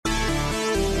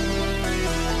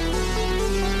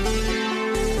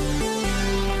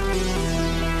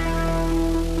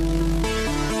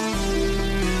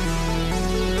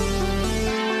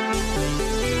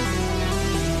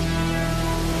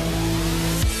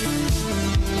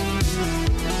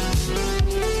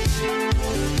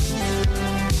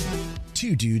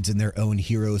dudes in their own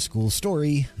hero school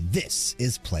story. This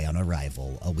is Play on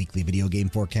Arrival, a weekly video game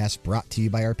forecast brought to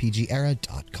you by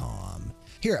RPGera.com.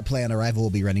 Here at Play on Arrival, we'll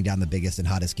be running down the biggest and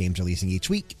hottest games releasing each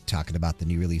week, talking about the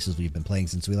new releases we've been playing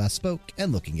since we last spoke,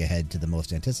 and looking ahead to the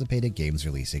most anticipated games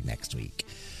releasing next week.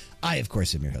 I, of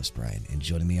course, am your host, Brian, and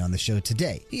joining me on the show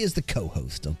today, he is the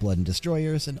co-host of Blood and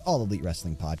Destroyers and All Elite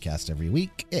Wrestling podcast every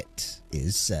week. It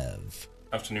is Sev.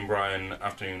 Afternoon, Brian.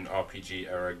 Afternoon,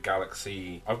 RPG Era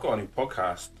Galaxy. I've got a new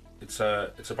podcast. It's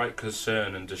about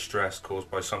concern and distress caused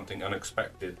by something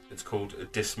unexpected. It's called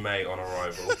Dismay on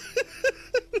Arrival.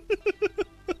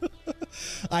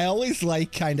 I always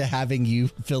like kind of having you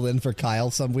fill in for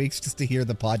Kyle some weeks just to hear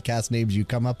the podcast names you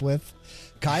come up with.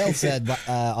 Kyle said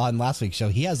on last week's show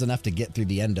he has enough to get through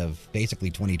the end of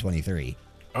basically 2023.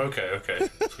 Okay.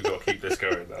 So we got to keep this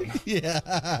going then. Yeah.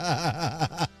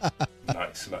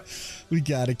 Nice. We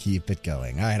got to keep it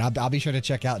going. All right, I'll be sure to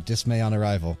check out Dismay on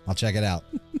Arrival. I'll check it out.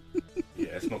 Yeah,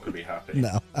 it's not going to be happy.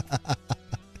 No.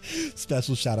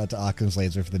 Special shout out to Occam's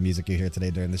Laser for the music you hear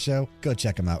today during the show. Go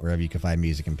check them out wherever you can find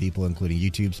music and people, including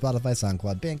YouTube, Spotify,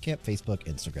 SoundCloud, Bandcamp, Facebook,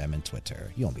 Instagram, and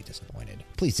Twitter. You won't be disappointed.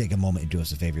 Please take a moment and do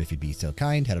us a favor if you'd be so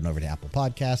kind. Head on over to Apple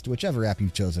Podcast, whichever app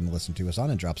you've chosen to listen to us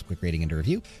on, and drop us a quick rating and a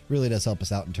review. Really does help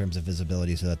us out in terms of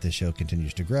visibility so that this show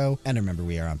continues to grow. And remember,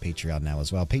 we are on Patreon now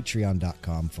as well.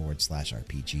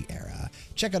 Patreon.com/RPG Era.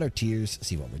 Check out our tiers,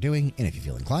 see what we're doing, and if you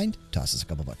feel inclined, toss us a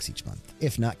couple bucks each month.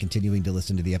 If not, continuing to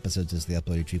listen to the episodes as they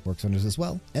upload each week works wonders as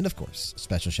well. And of course,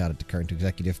 special shout out to current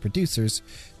executive producers,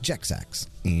 Jexax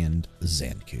and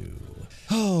Zanku.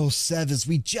 Oh, Sev, as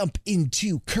we jump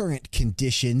into current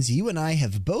conditions, you and I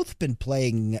have both been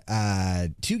playing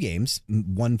two games,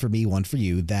 one for me, one for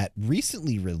you, that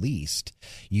recently released.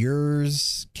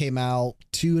 Yours came out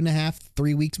 2.5,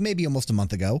 3 weeks, maybe almost a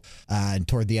month ago,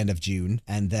 toward the end of June.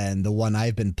 And then the one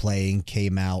I've been playing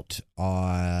came out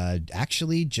on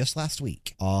actually just last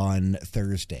week on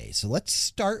Thursday. So let's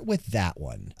start with that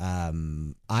one.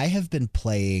 I have been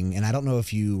playing, and I don't know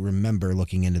if you remember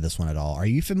looking into this one at all. Are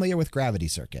you familiar with Gravity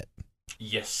Circuit?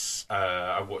 Yes,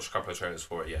 I watched a couple of trailers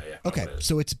for it. Yeah. Okay,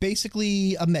 so it's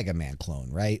basically a Mega Man clone,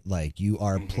 right? Like you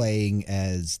are playing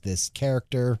as this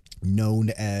character known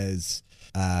as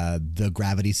the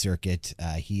Gravity Circuit.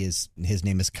 His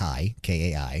name is Kai,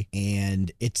 Kai,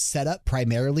 and it's set up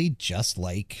primarily just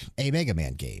like a Mega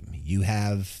Man game. You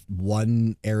have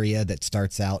one area that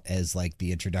starts out as like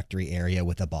the introductory area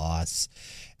with a boss,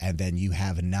 and then you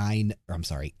have 8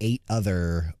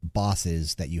 other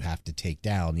bosses that you have to take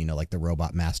down, like the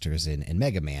robot masters in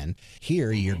Mega Man.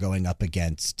 Here you're going up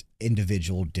against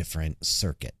individual different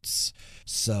circuits.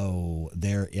 So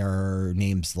there are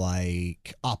names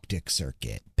like Optic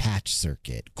Circuit, Patch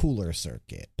Circuit, Cooler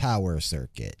Circuit, Power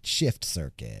Circuit, Shift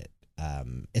Circuit,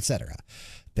 etc.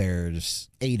 There's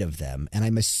 8 of them, and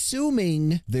I'm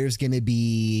assuming there's going to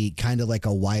be kind of like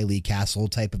a Wily Castle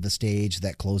type of a stage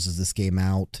that closes this game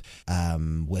out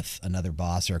with another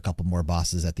boss or a couple more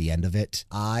bosses at the end of it.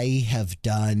 I have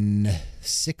done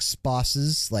 6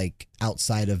 bosses, like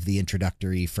outside of the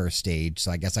introductory first stage,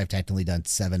 so I guess I've technically done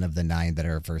 7 of the 9 that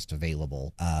are first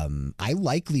available. I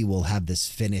likely will have this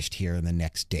finished here in the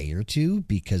next day or two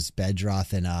because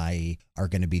Bedroth and I are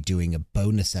going to be doing a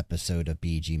bonus episode of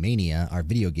BG Mania, our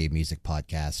video game music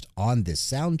podcast, on this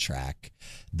soundtrack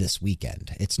this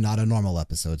weekend. It's not a normal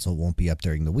episode, so it won't be up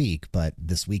during the week, but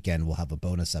this weekend we'll have a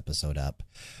bonus episode up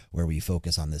where we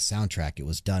focus on this soundtrack. It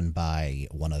was done by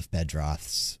one of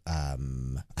Bedroth's,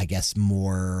 I guess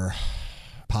more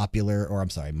popular, or I'm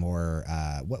sorry, more,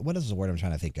 what is the word I'm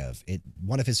trying to think of?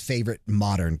 One of his favorite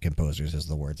modern composers is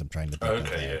the words I'm trying to think of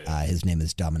there. Yeah. His name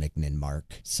is Dominic Ninmark.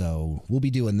 So we'll be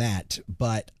doing that,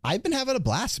 but I've been having a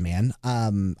blast, man.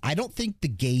 I don't think the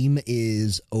game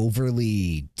is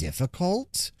overly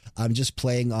difficult. I'm just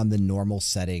playing on the normal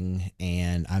setting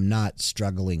and I'm not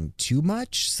struggling too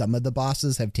much. Some of the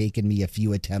bosses have taken me a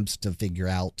few attempts to figure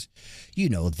out,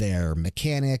 their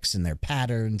mechanics and their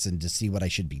patterns and to see what I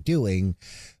should be doing.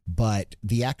 But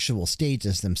the actual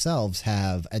stages themselves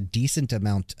have a decent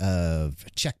amount of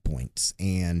checkpoints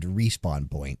and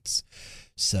respawn points.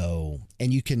 So,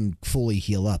 and you can fully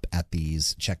heal up at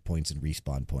these checkpoints and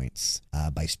respawn points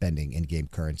by spending in-game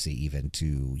currency even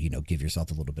to, give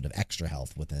yourself a little bit of extra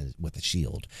health with a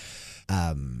shield.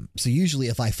 So usually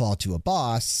if I fall to a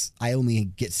boss, I only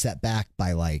get set back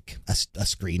by like a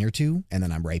screen or two, and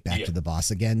then I'm right back to the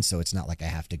boss again. So it's not like I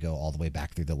have to go all the way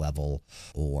back through the level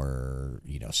or,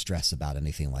 stress about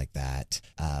anything like that.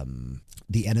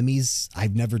 The enemies,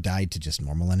 I've never died to just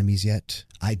normal enemies yet.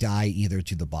 I die either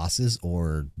to the bosses or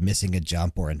for missing a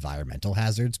jump or environmental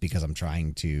hazards because I'm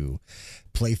trying to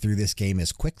play through this game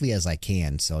as quickly as I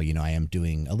can. So, I am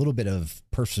doing a little bit of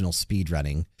personal speed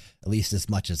running, at least as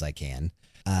much as I can.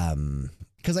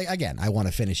 Because I want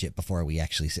to finish it before we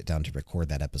actually sit down to record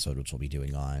that episode, which we'll be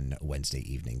doing on Wednesday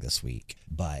evening this week.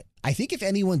 But I think if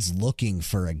anyone's looking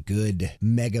for a good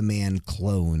Mega Man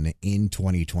clone in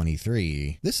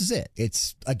 2023, this is it.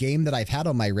 It's a game that I've had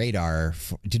on my radar.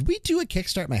 Did we do a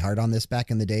Kickstart My Heart on this back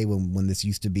in the day when this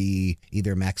used to be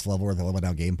either Max Level or the Level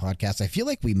Down Game Podcast? I feel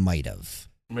like we might have.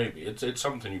 Maybe. It's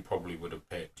something you probably would have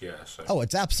picked, yeah. So. Oh,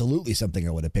 it's absolutely something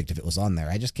I would have picked if it was on there.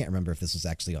 I just can't remember if this was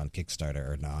actually on Kickstarter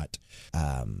or not.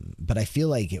 But I feel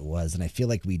like it was, and I feel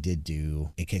like we did do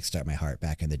a Kickstart My Heart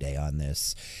back in the day on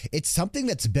this. It's something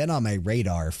that's been on my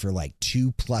radar for like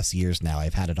 2+ years now.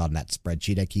 I've had it on that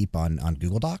spreadsheet I keep on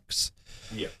Google Docs.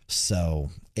 Yeah. So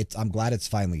I'm glad it's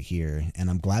finally here, and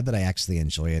I'm glad that I actually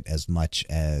enjoy it as much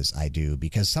as I do,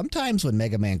 because sometimes when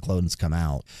Mega Man clones come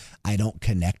out, I don't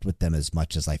connect with them as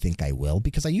much as I think I will,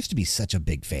 because I used to be such a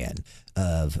big fan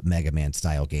of Mega Man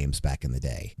style games back in the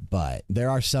day. But there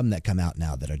are some that come out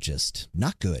now that are just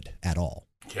not good at all.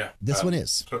 Yeah, this one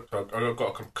is. So I've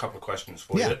got a couple of questions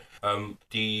for you.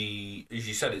 As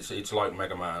you said, it's like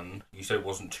Mega Man. You said it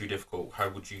wasn't too difficult. How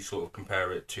would you sort of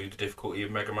compare it to the difficulty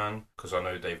of Mega Man? Because I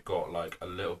know they've got like a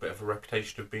little bit of a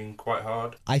reputation of being quite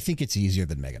hard. I think it's easier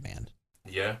than Mega Man.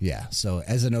 Yeah. Yeah. So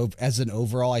as an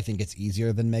overall, I think it's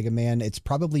easier than Mega Man. It's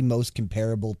probably most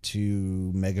comparable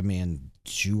to Mega Man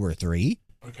 2 or 3.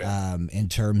 Okay. In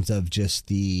terms of just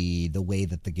the way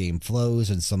that the game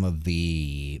flows and some of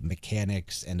the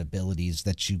mechanics and abilities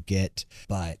that you get.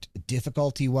 But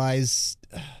difficulty wise,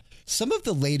 some of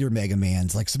the later Mega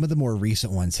Mans, like some of the more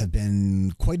recent ones, have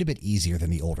been quite a bit easier than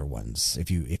the older ones,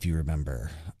 if you remember.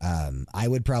 I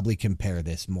would probably compare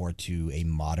this more to a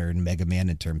modern Mega Man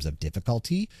in terms of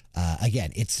difficulty.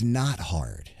 Again, it's not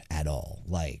hard at all.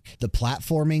 Like, the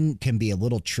platforming can be a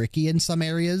little tricky in some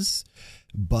areas,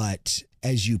 but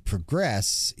as you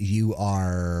progress,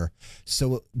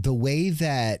 so the way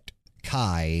that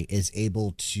Kai is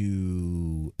able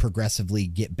to progressively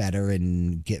get better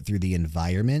and get through the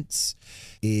environments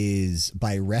is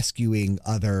by rescuing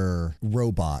other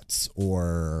robots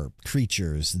or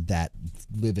creatures that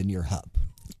live in your hub.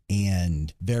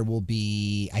 And there will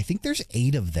be, I think there's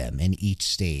 8 of them in each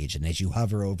stage. And as you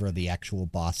hover over the actual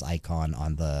boss icon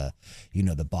on the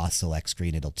boss select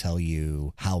screen, it'll tell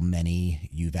you how many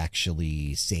you've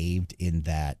actually saved in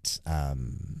that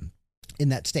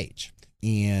stage.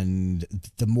 And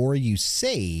the more you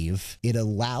save, it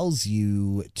allows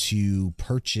you to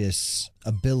purchase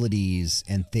abilities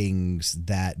and things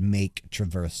that make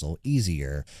traversal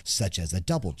easier, such as a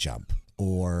double jump,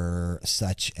 or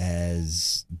such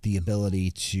as the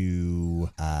ability to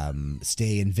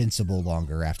stay invincible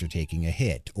longer after taking a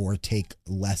hit, or take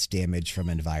less damage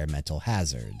from environmental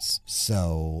hazards.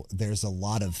 So there's a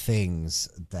lot of things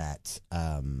that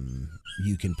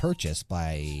you can purchase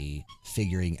by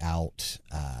figuring out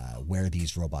where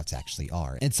these robots actually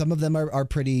are. And some of them are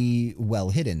pretty well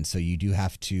hidden, so you do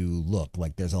have to look.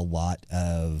 Like, there's a lot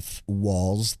of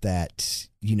walls that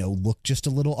look just a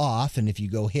little off, and if you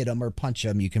go hit them or punch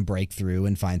them, you can break through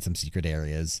and find some secret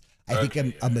areas. I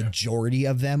think a majority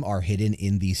of them are hidden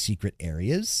in these secret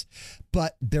areas,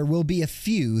 but there will be a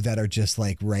few that are just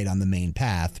like right on the main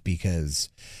path, because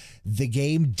the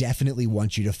game definitely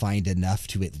wants you to find enough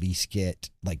to at least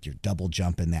get like your double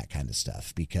jump and that kind of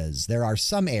stuff, because there are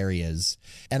some areas,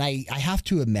 and I have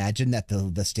to imagine that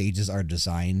the stages are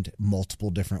designed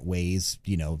multiple different ways,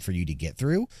 for you to get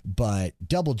through. But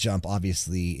double jump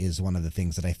obviously is one of the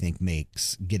things that I think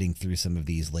makes getting through some of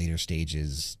these later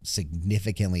stages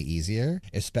significantly easier,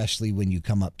 especially when you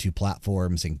come up to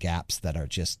platforms and gaps that are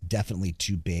just definitely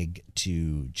too big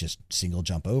to just single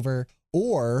jump over.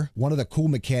 Or one of the cool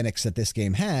mechanics that this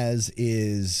game has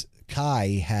is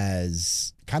Kai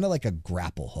has kind of like a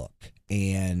grapple hook,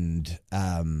 and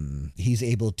he's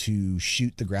able to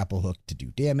shoot the grapple hook to do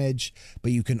damage,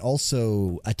 but you can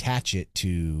also attach it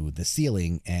to the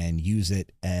ceiling and use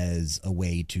it as a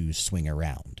way to swing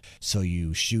around. So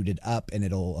you shoot it up and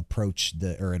it'll attach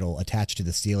to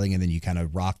the ceiling, and then you kind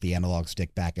of rock the analog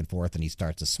stick back and forth and he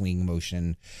starts a swing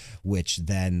motion, which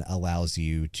then allows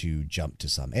you to jump to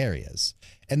some areas.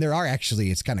 And there are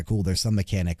actually, it's kind of cool, there's some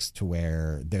mechanics to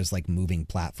where there's like moving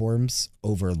platforms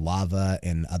over lava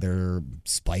and other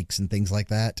spikes and things like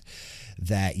that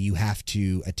you have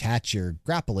to attach your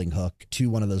grappling hook to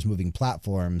one of those moving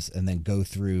platforms and then go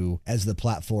through as the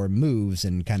platform moves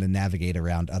and kind of navigate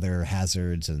around other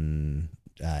hazards and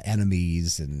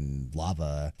enemies and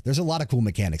lava. There's a lot of cool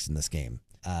mechanics in this game.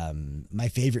 My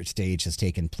favorite stage has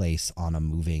taken place on a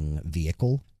moving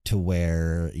vehicle, to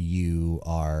where you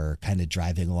are kind of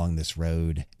driving along this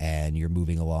road and you're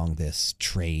moving along this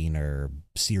train or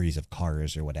series of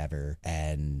cars or whatever,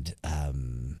 and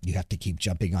you have to keep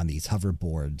jumping on these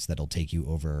hoverboards that'll take you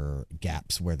over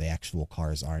gaps where the actual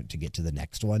cars aren't to get to the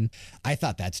next one. I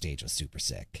thought that stage was super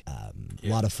sick. A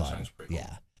lot of fun. Cool.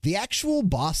 Yeah. The actual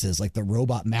bosses, like the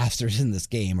robot masters in this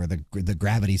game, or the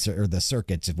gravity or the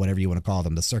circuits, whatever you want to call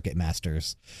them, the circuit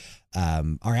masters,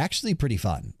 are actually pretty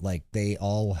fun. Like, they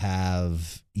all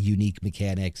have unique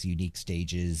mechanics, unique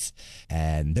stages.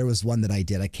 And there was one that I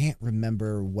did. I can't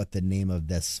remember what the name of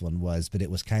this one was, but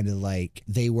it was kind of like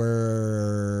they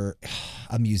were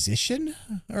a musician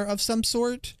or of some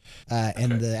sort.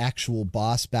 And the actual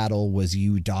boss battle was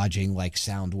you dodging like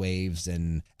sound waves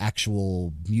and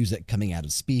actual music coming out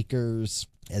of speakers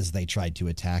as they tried to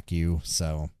attack you.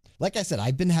 So, like I said,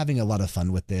 I've been having a lot of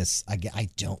fun with this. I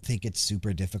don't think it's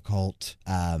super difficult.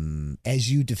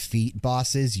 As you defeat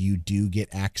bosses, you do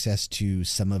get access to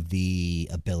some of the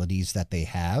abilities that they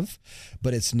have,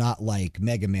 but it's not like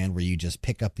Mega Man where you just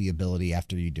pick up the ability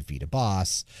after you defeat a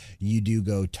boss. You do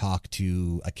go talk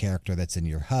to a character that's in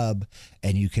your hub,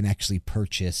 and you can actually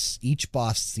purchase. Each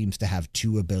boss seems to have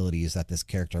 2 abilities that this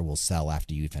character will sell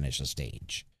after you finish a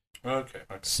stage. Okay.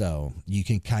 So you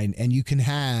can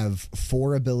have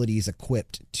 4 abilities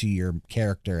equipped to your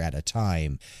character at a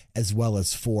time, as well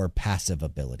as 4 passive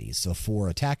abilities. So 4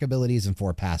 attack abilities and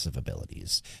 4 passive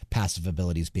abilities. Passive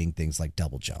abilities being things like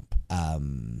double jump.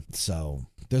 So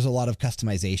there's a lot of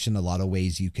customization, a lot of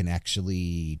ways you can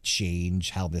actually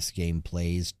change how this game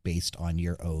plays based on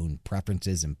your own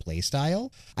preferences and play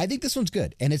style. I think this one's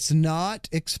good, and it's not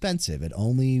expensive.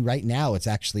 Right now, it's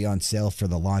actually on sale for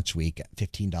the launch week at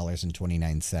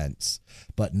 $15.29,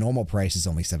 but normal price is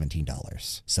only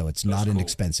 $17. So it's not an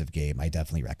expensive game. I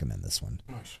definitely recommend this one.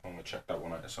 Nice. I'm going to check that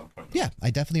one out at some point. Yeah, I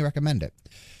definitely recommend it.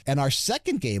 And our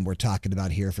second game we're talking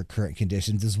about here for current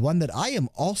conditions is one that I am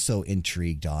also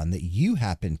intrigued on, that you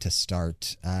happened to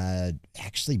start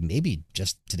actually maybe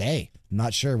just today. I'm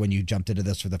not sure when you jumped into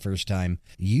this for the first time.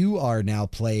 You are now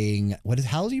playing,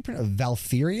 how do you pronounce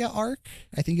Valkyria Arc?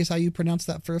 I think is how you pronounce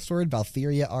that first word.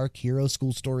 Valkyria Arc Hero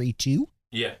School Story 2?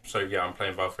 Yeah, I'm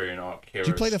playing Valkyrian Arc Hero.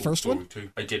 Did you play the first one?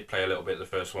 I did play a little bit of the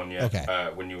first one, yeah. Okay.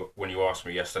 When you asked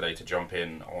me yesterday to jump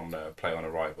in on Play on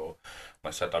Arrival,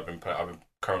 I said I've been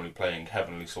currently playing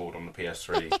Heavenly Sword on the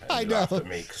PS3. And I know. At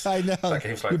me I know. That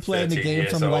game's like you're playing the game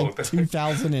from old. like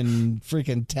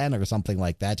 2010 or something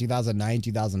like that, 2009,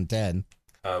 2010.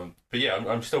 But yeah,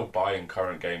 I'm still buying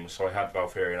current games. So I had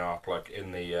Valkyrian Arc like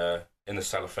in the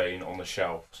cellophane on the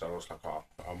shelf, so I was like,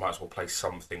 I might as well play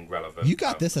something relevant. You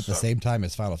got this at the same time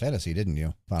as Final Fantasy, didn't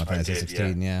you? Final Fantasy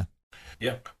 16, yeah.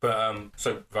 Yeah, but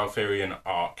so Valkyrian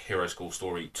Arc Hero School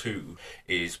Story 2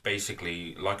 is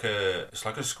basically like a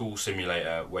school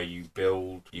simulator where you've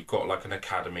got like an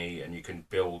academy and you can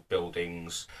build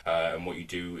buildings, and what you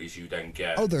do is you then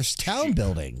get... Oh, there's town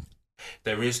building.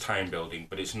 There is town building,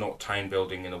 but it's not town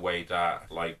building in a way that,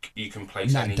 like, you can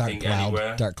place anything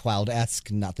anywhere. Dark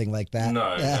Cloud-esque, nothing like that.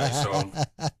 No.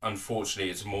 So unfortunately,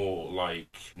 it's more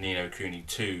like Ni no Kuni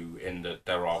 2 in that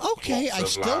there are Okay, I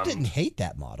still land. didn't hate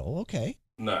that model. Okay.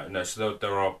 No. So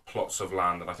there are plots of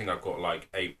land, and I think I've got like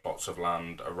 8 plots of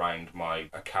land around my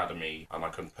academy, and I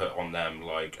can put on them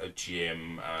like a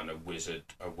gym and a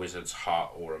wizard's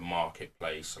hut or a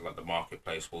marketplace. And like the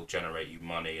marketplace will generate you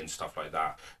money and stuff like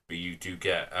that. But you do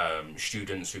get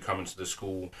students who come into the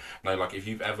school. Now, like if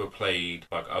you've ever played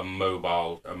like a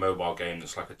mobile game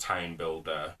that's like a town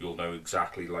builder, you'll know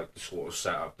exactly like the sort of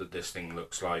setup that this thing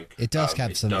looks like. It does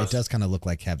have some. It does kind of look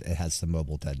like it has some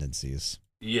mobile tendencies.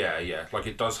 Yeah. Like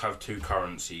it does have 2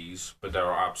 currencies, but there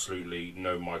are absolutely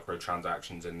no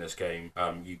microtransactions in this game.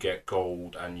 You get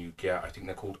gold and you get, I think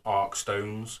they're called arc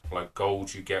stones. Like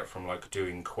gold you get from like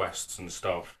doing quests and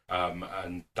stuff.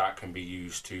 And that can be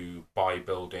used to buy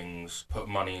buildings, put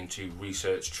money into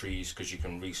research trees because you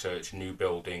can research new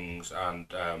buildings and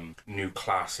new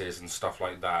classes and stuff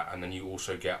like that. And then you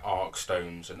also get arc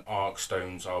stones, and arc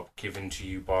stones are given to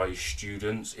you by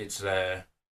students. It's their,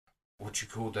 what do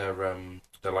you call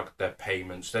they're like their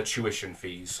payments, their tuition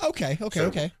fees. Okay.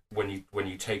 When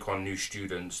you take on new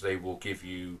students, they will give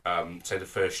you, say the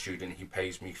first student, he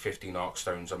pays me 15 arc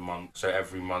stones a month. So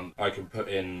every month I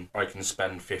can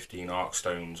spend 15 arc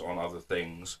stones on other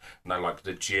things. Now like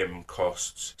the gym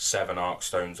costs 7 arc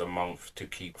stones a month to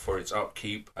keep for its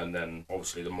upkeep. And then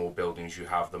obviously the more buildings you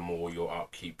have, the more your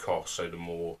upkeep costs. So the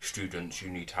more students you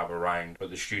need to have around. But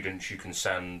the students you can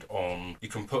send on, you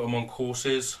can put them on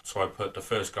courses. So I put the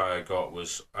first guy I got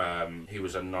was, he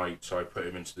was a knight. So I put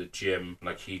him into the gym.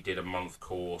 Like he did a month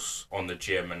course on the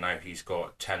gym, and now he's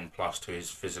got 10 plus to his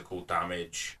physical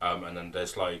damage. And then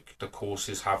there's like the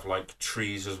courses have like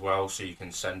trees as well, so you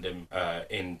can send him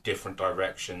in different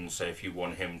directions. So if you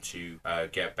want him to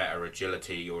get better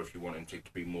agility, or if you want him to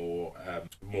be more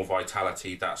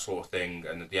vitality, that sort of thing.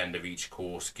 And at the end of each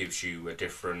course gives you a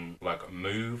different like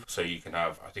move. So you can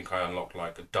have, I think I unlocked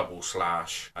like a double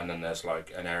slash, and then there's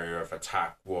like an area of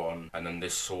attack one, and then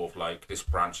this sort of like this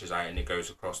branches out and it goes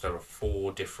across. There are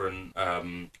four different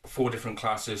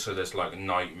classes. So there's like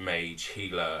knight, mage,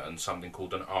 healer, and something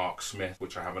called an arc smith,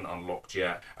 which I haven't unlocked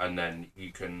yet. And then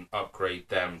you can upgrade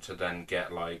them to then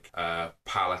get like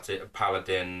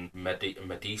paladin,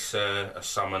 Medusa, a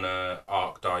summoner,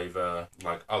 arc diver,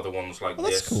 like other ones like this.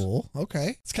 That's cool.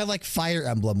 Okay, it's kind of like Fire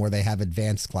Emblem, where they have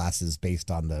advanced classes based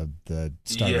on the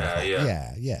starting.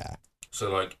 Yeah. So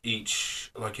like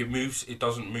it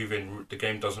doesn't move in, the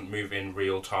game doesn't move in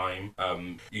real time.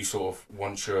 You sort of,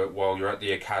 while you're at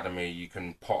the academy, you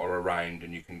can potter around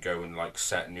and you can go and like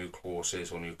set new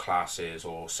courses or new classes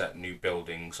or set new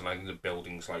buildings, and I think the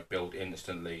buildings like build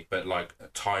instantly, but like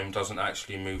time doesn't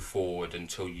actually move forward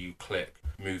until you click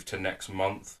move to next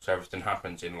month. So everything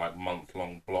happens in like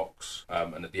month-long blocks,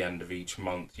 and at the end of each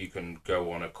month you can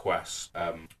go on a quest.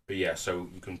 But yeah, so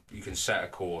you can set a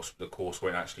course, but the course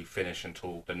won't actually finish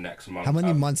until the next month. How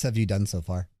many months have you done so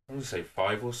far? I'm gonna say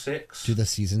 5 or 6. Do the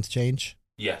seasons change?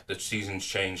 Yeah, the seasons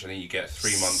change. I think you get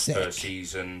 3 months per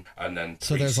season, and then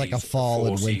so there's like a fall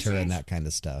and winter seasons. and that kind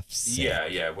of stuff. Sick.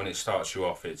 Yeah. When it starts you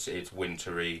off, it's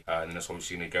wintry, and then it's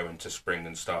obviously going to go into spring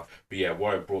and stuff. But yeah,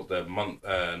 why I brought the month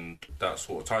and that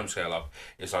sort of timescale up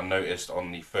is I noticed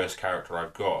on the first character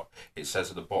I've got, it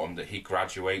says at the bottom that he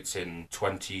graduates in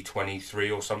 2023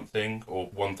 or something,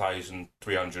 or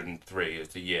 1303 is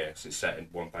the year. So it's set in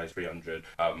 1300.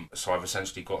 So I've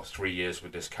essentially got 3 years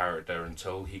with this character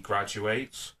until he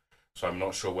graduates. So I'm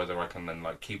not sure whether I can then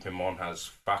like keep him on as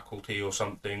faculty or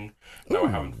something. No,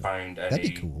 I haven't found any.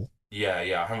 That'd be cool. Yeah,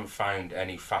 I haven't found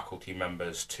any faculty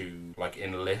members to like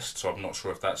enlist, so I'm not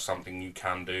sure if that's something you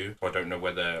can do. I don't know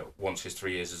whether once his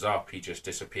 3 years is up, he just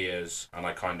disappears, and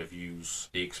I kind of use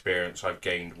the experience I've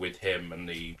gained with him and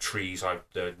the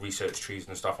research trees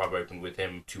and stuff I've opened with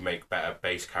him to make better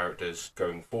base characters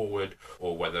going forward,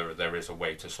 or whether there is a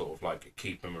way to sort of like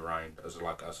keep him around as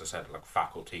I said, like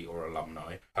faculty or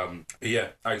alumni. But yeah,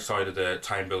 outside of the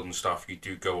time building stuff, you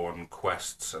do go on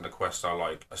quests, and the quests are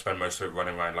like, I spend most of it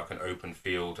running around like an open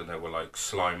field, and there were like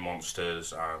slime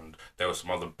monsters, and there were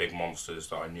some other big monsters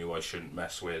that I knew I shouldn't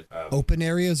mess with. Open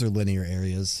areas or linear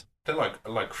areas? They're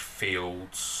like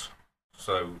fields,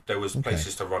 so there was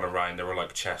places to run around. There were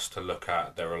like chests to look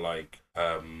at. There were like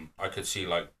I could see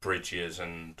like bridges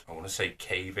and I want to say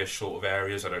cave-ish sort of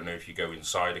areas. I don't know if you go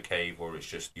inside a cave or it's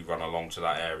just you run along to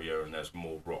that area and there's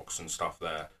more rocks and stuff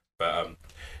there. But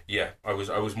yeah, I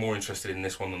was more interested in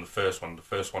this one than the first one. The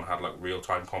first one had like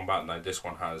real-time combat, and now this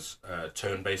one has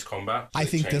turn-based combat. So I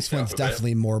think this one's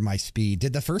definitely more my speed.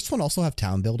 Did the first one also have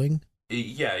town building?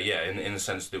 Yeah, in the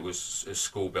sense that it was a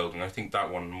school building. I think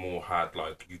that one more had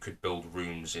like you could build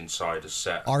rooms inside a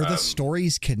set. Are the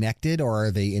stories connected, or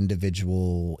are they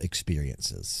individual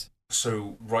experiences?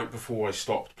 So right before I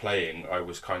stopped playing, I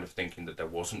was kind of thinking that there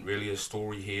wasn't really a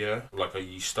story here. Like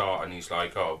you start and he's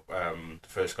like, the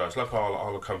first guy's like,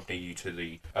 I'll accompany you to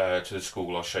the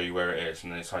school. I'll show you where it is.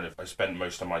 And then it's kind of, I spent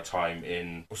most of my time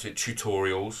in,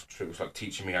 tutorials? So it was like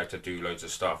teaching me how to do loads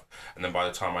of stuff. And then by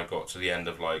the time I got to the end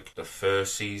of like the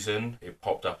first season, it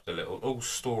popped up the little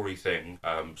story thing,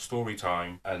 story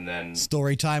time, and then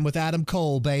story time with Adam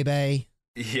Cole, baby.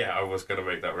 Yeah, I was going to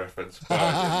make that reference. But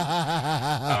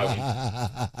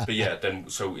yeah, then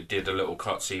so it did a little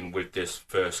cutscene with this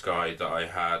first guy that I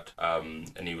had,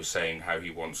 and he was saying how he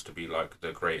wants to be like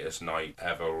the greatest knight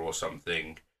ever or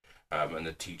something. And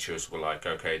the teachers were like,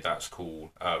 okay, that's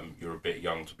cool. You're a bit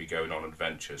young to be going on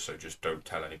adventures, so just don't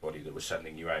tell anybody that we're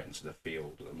sending you out into the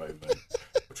field at the moment,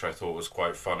 which I thought was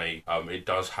quite funny. It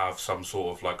does have some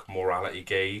sort of like morality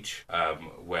gauge,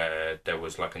 where there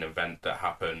was like an event that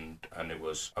happened and it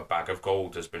was a bag of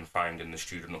gold has been found in the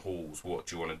student halls. What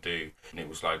do you want to do? And it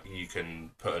was like, you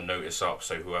can put a notice up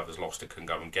so whoever's lost it can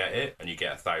go and get it, and you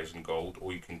get 1,000 gold,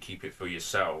 or you can keep it for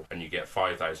yourself and you get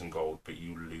 5,000 gold, but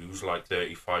you lose like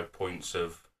 35 points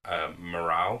of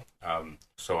morale.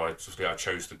 So I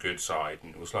chose the good side,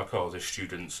 and it was like, the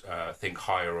students think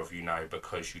higher of you now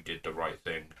because you did the right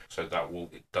thing. So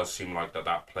it does seem like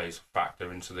that plays a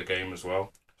factor into the game as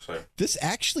well. So this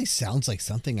actually sounds like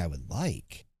something I would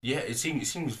like. Yeah, it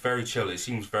seems very chill. It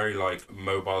seems very like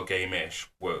mobile game-ish.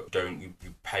 Where don't you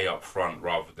pay up front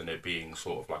rather than it being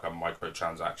sort of like a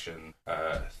microtransaction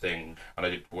thing. And I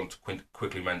did want to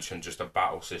quickly mention just a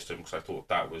battle system because I thought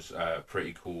that was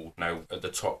pretty cool. Now at the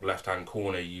top left-hand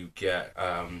corner you get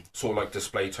sort of like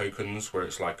display tokens where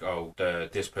it's like, oh,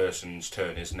 this person's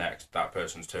turn is next, that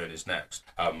person's turn is next.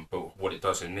 But what it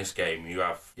does in this game, you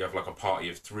have like a party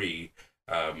of three.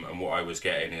 And what I was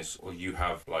getting is, well, you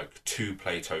have like 2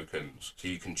 play tokens, so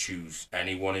you can choose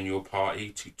anyone in your party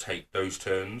to take those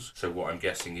turns. So what I'm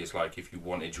guessing is like if you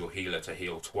wanted your healer to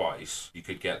heal twice, you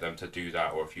could get them to do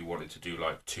that, or if you wanted to do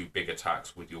like 2 big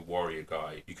attacks with your warrior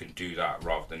guy, you can do that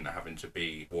rather than having to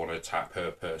be 1 attack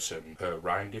per person per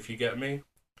round, if you get me.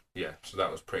 Yeah, so that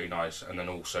was pretty nice. And then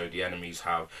also the enemies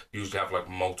usually have like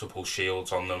multiple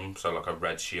shields on them. So like a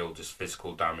red shield is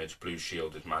physical damage, blue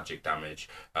shield is magic damage.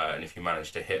 And if you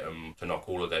manage to hit them to knock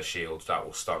all of their shields, that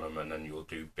will stun them, and then you'll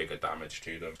do bigger damage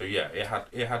to them. So yeah,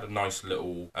 it had a nice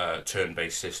little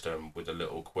turn-based system with a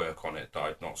little quirk on it that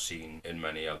I'd not seen in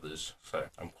many others. So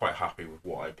I'm quite happy with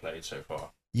what I played so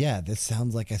far. Yeah, this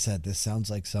sounds like I said. This sounds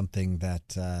like something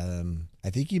that I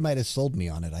think you might have sold me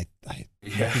on it.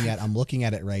 I'm looking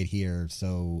at it right here.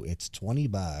 So it's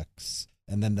 $20,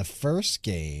 and then the first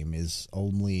game is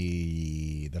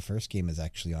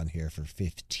actually on here for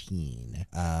 15.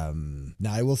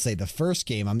 Now I will say the first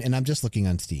game, I'm just looking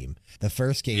on Steam. The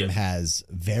first game has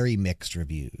very mixed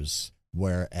reviews,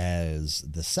 whereas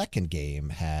the second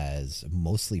game has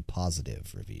mostly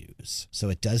positive reviews. So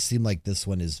it does seem like this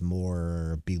one is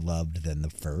more beloved than the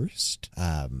first.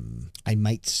 I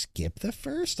might skip the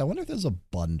first. I wonder if there's a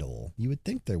bundle. You would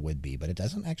think there would be, but it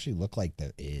doesn't actually look like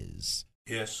there is.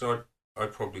 Yeah, so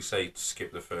I'd probably say to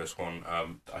skip the first one.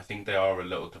 I think they are a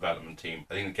little development team.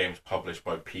 I think the game's published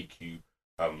by PQ.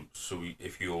 So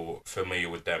if you're familiar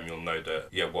with them, you'll know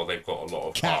that, while they've got a lot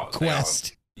of Cat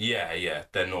Quest. Yeah,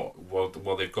 they're not, well,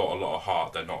 they've got a lot of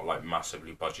heart, they're not like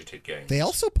massively budgeted games. They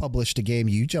also published a game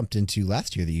you jumped into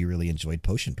last year that you really enjoyed,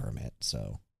 Potion Permit,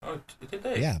 so. Oh, did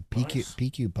they? Yeah, Nice.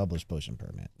 PQ published Potion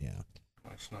Permit, yeah.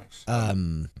 Nice.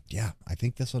 Yeah, I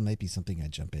think this one might be something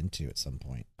I'd jump into at some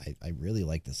point. I really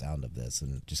like the sound of this,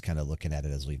 and just kind of looking at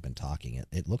it as we've been talking,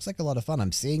 it looks like a lot of fun.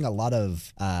 I'm seeing a lot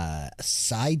of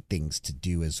side things to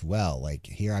do as well. Like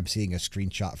here I'm seeing a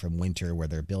screenshot from Winter where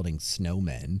they're building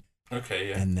snowmen. Okay,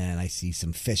 yeah. And then I see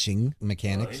some fishing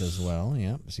mechanics Nice. as well.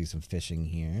 Yeah, I see some fishing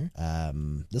here.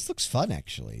 This looks fun,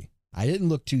 actually. I didn't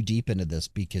look too deep into this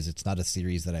because it's not a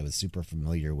series that I was super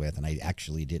familiar with, and I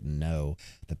actually didn't know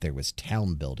that there was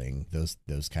town building. Those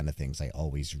kind of things I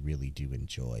always really do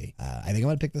enjoy. I think I'm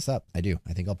going to pick this up. I do.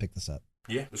 I think I'll pick this up.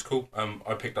 Yeah, it was cool.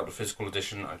 I picked up the physical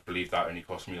edition. I believe that only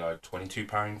cost me like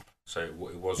 £22. So it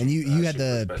wasn't. And you had super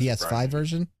the expensive PS5 brand.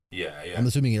 version? Yeah. I'm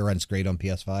assuming it runs great on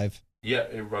PS5. Yeah,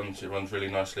 it runs really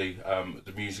nicely.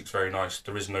 The music's very nice.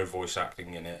 There is no voice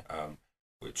acting in it,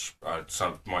 which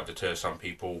might deter some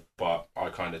people, but I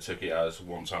kind of took it as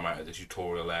once I'm out of the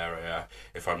tutorial area,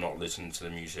 if I'm not listening to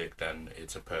the music, then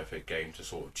it's a perfect game to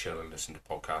sort of chill and listen to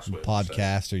podcasts with.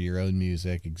 Podcast or your own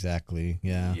music, exactly.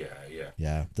 Yeah.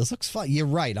 Yeah, this looks fun. You're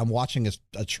right. I'm watching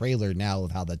a trailer now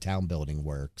of how the town building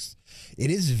works.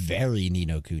 It is very Ni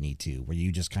no Kuni too, where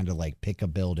you just kind of like pick a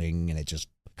building and it just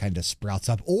kind of sprouts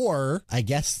up. Or I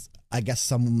guess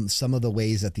some of the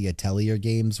ways that the Atelier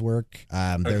games work.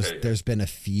 There's been a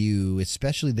few,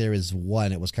 especially there is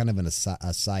one. It was kind of a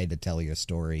side Atelier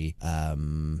story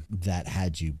that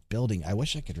had you building. I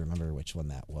wish I could remember which one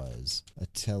that was.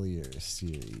 Atelier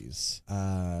series.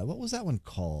 What was that one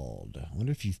called? I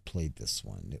wonder if you've played this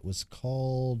one. It was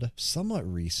called somewhat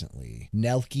recently.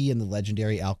 Nelke and the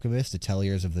Legendary Alchemist: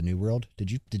 Ateliers of the New World.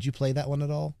 Did you play that one at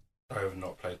all? I have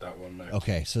not played that one, no.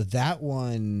 Okay, so that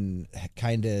one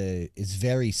kind of is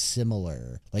very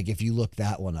similar. Like, if you look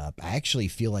that one up, I actually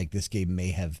feel like this game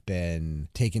may have been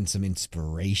taken some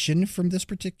inspiration from this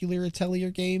particular Atelier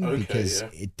game, because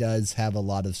it does have a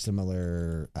lot of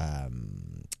similar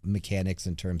mechanics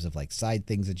in terms of like side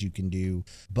things that you can do.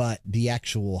 But the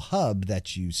actual hub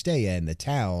that you stay in, the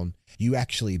town, you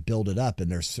actually build it up,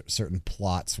 and there's certain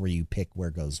plots where you pick where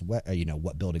goes where,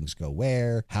 what buildings go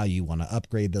where, how you want to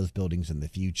upgrade those buildings in the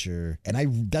future.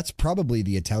 And that's probably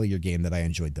the Atelier game that I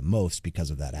enjoyed the most because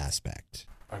of that aspect.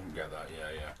 I can get that,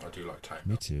 yeah. I do like time.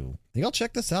 Me too. I think I'll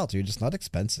check this out, dude. It's not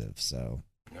expensive, so.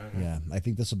 No, Yeah, I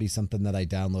think this will be something that I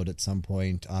download at some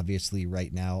point. Obviously,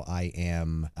 right now I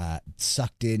am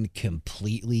sucked in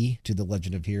completely to the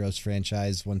Legend of Heroes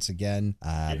franchise once again.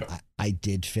 I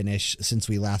did finish, since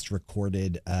we last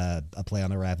recorded a Play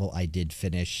on Arrival, I did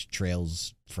finish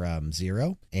Trails from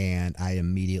Zero, and I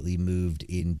immediately moved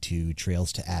into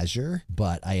Trails to Azure,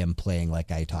 but I am playing, like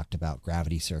I talked about,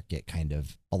 Gravity Circuit kind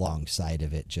of alongside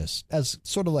of it, just as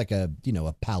sort of like a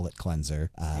palate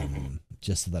cleanser.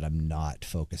 Just so that I'm not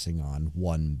focusing on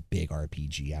one big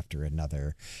RPG after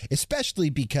another,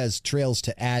 especially because Trails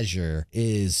to Azure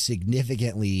is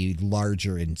significantly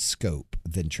larger in scope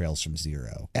than Trails from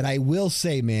Zero. And I will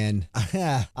say, man,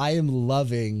 I am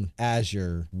loving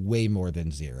Azure way more than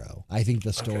Zero. I think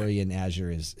the story in Azure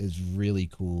is really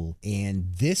cool. And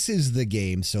this is the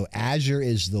game. So Azure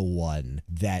is the one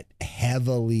that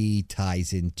heavily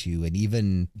ties into and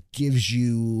even gives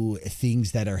you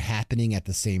things that are happening at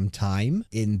the same time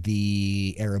in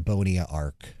the Erebonia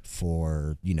arc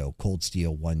for, Cold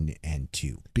Steel 1 and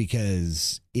 2.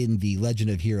 Because in the Legend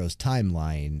of Heroes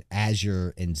timeline,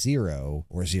 Azure and Zero,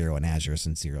 or Zero and Azure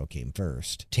since Zero came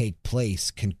first, take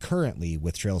place concurrently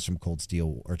with Trails from Cold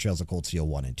Steel or Trails of Cold Steel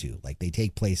 1 and 2. Like they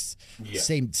take place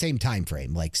same time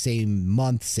frame, like same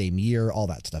month, same year, all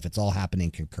that stuff. It's all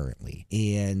happening concurrently.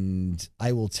 And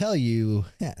I will tell you,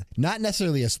 not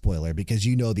necessarily a spoiler because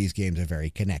these games are very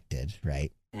connected,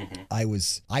 right?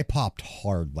 I popped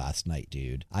hard last night,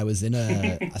 dude. I was in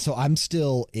so I'm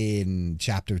still in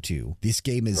chapter 2. This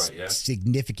game is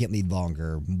significantly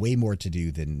longer, way more to do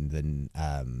than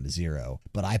Zero.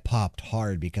 But I popped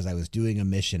hard because I was doing a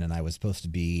mission and I was supposed to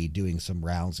be doing some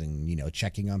rounds and,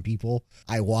 checking on people.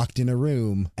 I walked in a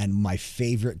room and my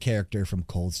favorite character from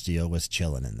Cold Steel was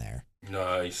chilling in there.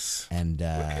 Nice. And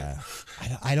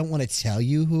I don't want to tell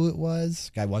you who it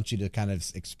was. I want you to kind of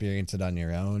experience it on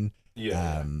your own.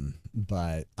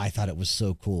 But I thought it was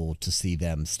so cool to see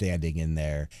them standing in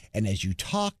there. And as you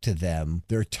talk to them,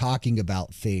 they're talking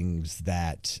about things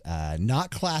that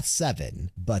not Class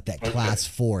 7, but that Class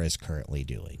 4 is currently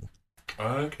doing.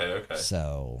 Okay.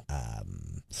 So,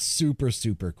 super,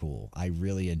 super cool. I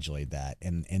really enjoyed that.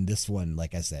 And this one,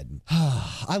 like I said,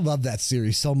 I love that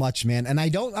series so much, man. And I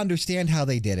don't understand how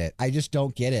they did it. I just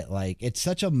don't get it. Like, it's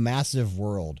such a massive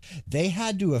world. They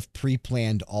had to have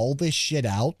pre-planned all this shit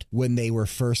out when they were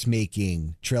first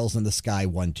making Trails in the Sky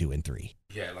 1, 2, and 3.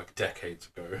 Yeah, like decades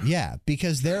ago. Yeah,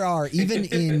 because there are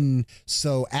even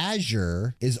so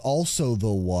Azure is also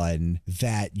the one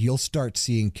that you'll start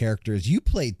seeing characters. You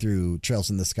played through Trails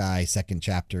in the Sky second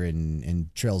chapter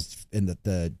and Trails in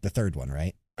the third one,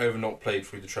 right? I have not played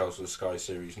through the Trails of the Sky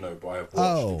series, no, but I have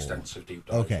watched extensive deep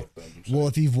dives of them. So. Well,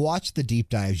 if you've watched the deep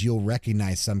dives, you'll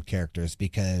recognize some characters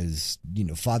because,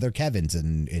 Father Kevin's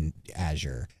in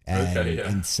Azure.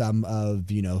 And some of,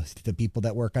 the people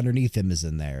that work underneath him is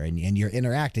in there. And you're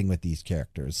interacting with these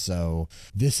characters. So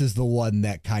this is the one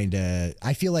that kind of,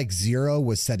 I feel like Zero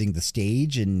was setting the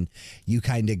stage and you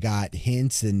kind of got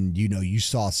hints and, you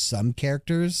saw some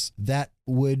characters that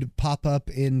would pop up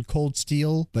in Cold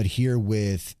Steel, but here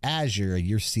with Azure,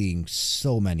 you're seeing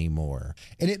so many more.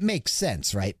 And it makes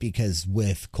sense, right? Because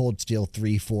with Cold Steel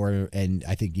 3, 4, and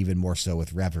I think even more so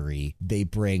with Reverie, they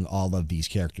bring all of these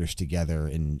characters together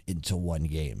into one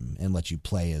game and let you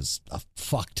play as a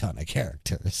fuck ton of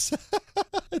characters.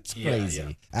 It's crazy.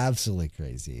 Yeah. Absolutely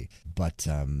crazy. But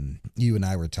you and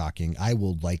I were talking, I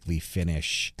will likely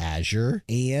finish Azure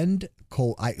and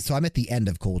so I'm at the end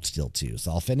of Cold Steel 2.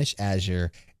 So I'll finish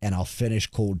Azure and I'll finish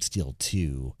Cold Steel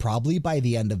 2 probably by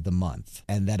the end of the month.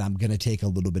 And then I'm going to take a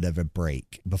little bit of a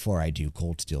break before I do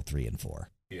Cold Steel 3 and 4.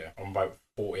 Yeah, I'm about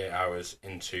 48 hours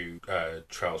into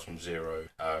Trails from Zero,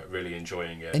 really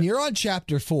enjoying it. And you're on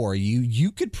chapter 4.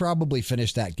 You could probably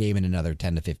finish that game in another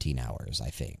 10 to 15 hours, I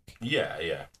think.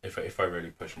 Yeah. If I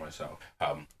really push myself,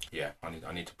 I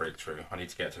need to break through. I need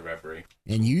to get to Reverie.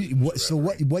 And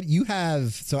what you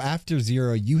have? So after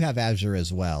Zero, you have Azure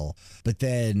as well. But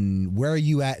then, where are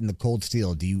you at in the Cold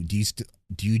Steel? Do you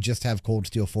just have Cold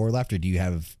Steel 4 left, or do you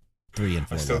have 3 and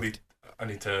 4 left? I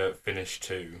need to finish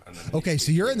 2. And then okay,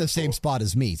 so you're in the same spot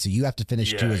as me. So you have to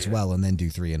finish 2 as well and then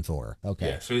do 3 and 4. Okay.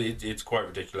 Yeah, so it's quite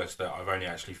ridiculous that I've only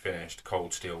actually finished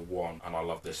Cold Steel 1 and I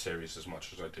love this series as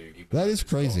much as I do. That is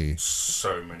crazy.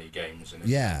 So many games in it.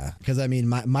 Yeah, because I mean,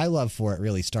 my love for it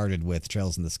really started with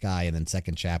Trails in the Sky and then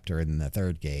second chapter in the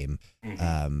third game.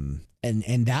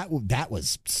 And that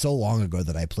was so long ago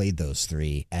that I played those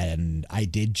three, and I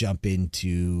did jump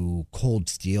into Cold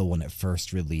Steel when it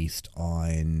first released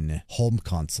on home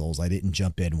consoles. I didn't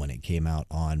jump in when it came out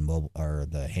on mobile or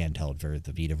the handheld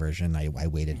the Vita version. I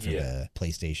waited for the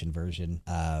PlayStation version.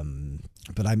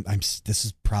 But this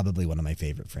is probably one of my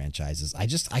favorite franchises.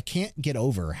 I can't get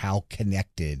over how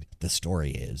connected the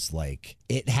story is. Like,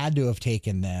 it had to have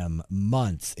taken them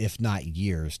months, if not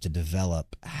years, to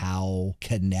develop how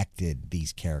connected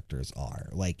these characters are.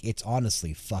 Like, it's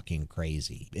honestly fucking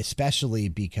crazy, especially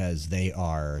because they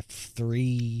are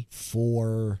 3,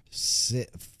 4,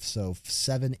 6, so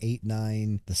 7, 8,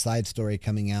 9, the side story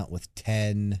coming out with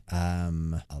 10,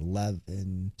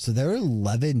 11. So they're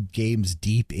 11 games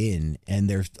deep in, and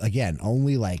they're, again,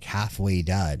 only like halfway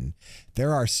done.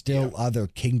 There are still other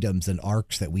kingdoms and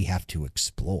arcs that we have to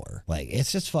explore. Like,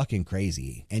 it's just fucking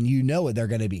crazy. And you know they're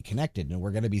going to be connected, and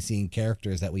we're going to be seeing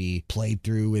characters that we played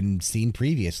through and seen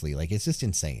previously. Like, it's just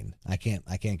insane. I can't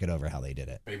get over how they did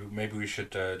it. Maybe we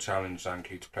should challenge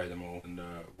Zanku to play them all and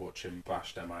watch him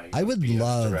bash them out. I would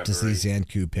love to see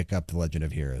Zanku pick up the Legend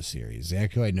of Heroes series.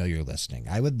 Zanku, I know you're listening.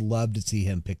 I would love to see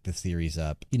him pick the series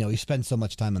up. You know, he spends so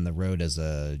much time on the road as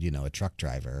a truck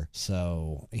driver.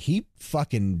 So he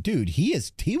fucking, dude,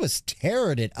 he was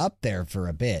tearing it up there for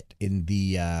a bit in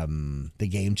the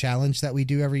game challenge that we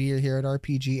do every year here at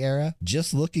RPG Era.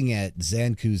 Just looking at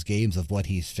Zanku's games of what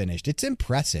he's finished, it's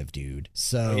impressive, dude.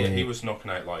 So he was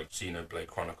knocking out like Xenoblade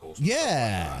Chronicles.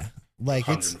 Yeah. Like,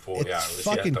 it's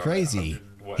fucking crazy.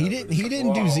 He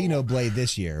didn't do Xenoblade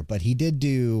this year, but he did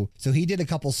a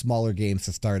couple smaller games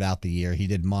to start out the year. He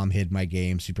did Mom Hid My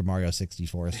Game, Super Mario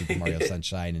 64, Super Mario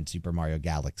Sunshine, and Super Mario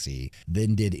Galaxy.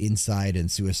 Then did Inside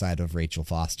and Suicide of Rachel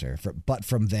Foster. But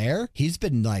from there, he's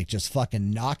been like just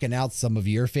fucking knocking out some of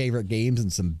your favorite games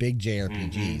and some big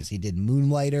JRPGs. Mm-hmm. He did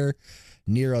Moonlighter,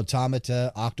 Nier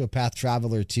Automata, Octopath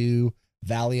Traveler 2,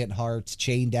 Valiant Hearts,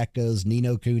 Chained Echoes, Ni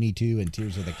no Kuni 2, and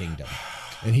Tears of the Kingdom.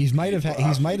 And he might have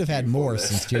had more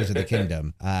since Tears of the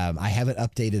Kingdom. I haven't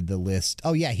updated the list.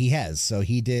 Oh yeah, he has. So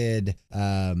he did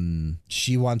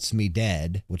She Wants Me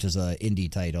Dead, which is an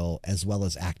indie title, as well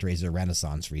as ActRaiser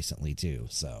Renaissance recently too.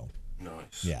 So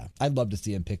nice. Yeah, I'd love to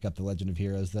see him pick up the Legend of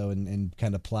Heroes though, and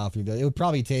kind of plow through it would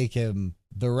probably take him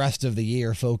the rest of the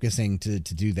year focusing to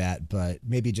do that, but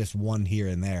maybe just one here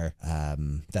and there.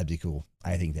 That'd be cool.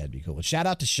 I think that'd be cool. Shout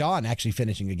out to Sean actually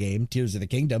finishing a game, Tears of the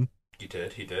Kingdom. He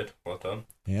did. Well done.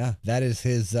 Yeah, that is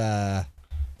his.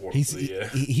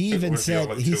 He even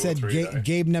said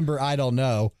game number I don't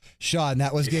know. Sean,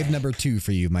 that was game number 2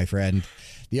 for you, my friend.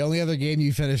 The only other game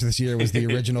you finished this year was the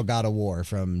original God of War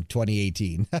from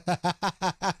 2018.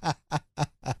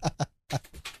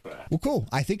 Well, cool.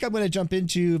 I think I'm going to jump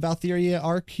into Valkyria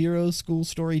Arc Heroes School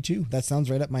Story 2. That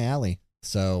sounds right up my alley.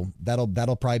 So that'll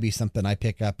probably be something I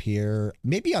pick up here,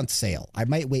 maybe on sale. I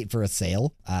might wait for a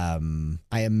sale. I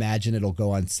imagine it'll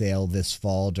go on sale this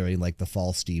fall during like the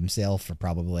fall Steam sale for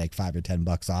probably like $5 or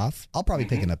 $10 off. I'll probably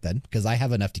pick it up then because I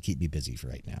have enough to keep me busy for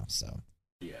right now. So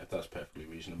yeah, that's perfectly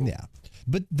reasonable. Yeah.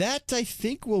 But that, I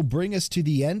think, will bring us to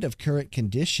the end of current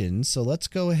conditions. So let's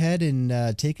go ahead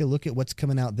and take a look at what's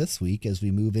coming out this week as we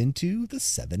move into the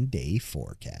 7-day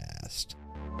forecast.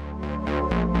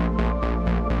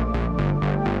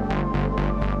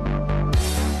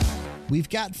 We've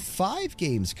got 5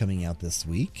 games coming out this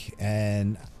week,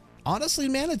 and honestly,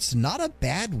 man, it's not a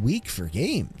bad week for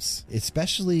games,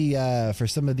 especially for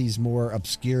some of these more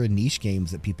obscure niche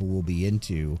games that people will be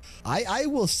into. I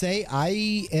will say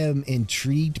I am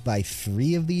intrigued by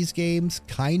 3 of these games,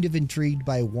 kind of intrigued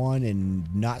by 1,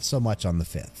 and not so much on the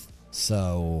 5th.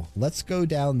 So let's go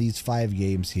down these 5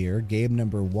 games here. Game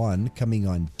number 1 coming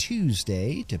on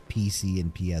Tuesday to PC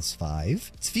and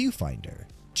PS5. It's Viewfinder.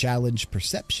 Challenge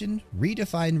perception,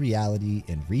 redefine reality,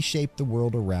 and reshape the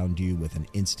world around you with an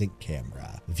instant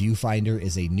camera. Viewfinder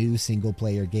is a new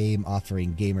single-player game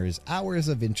offering gamers hours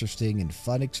of interesting and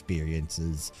fun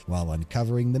experiences while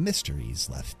uncovering the mysteries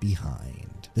left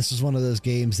behind. This is one of those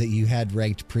games that you had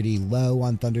ranked pretty low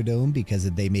on Thunderdome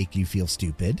because they make you feel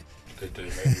stupid. They do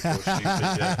make me feel stupid,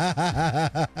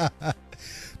 yeah.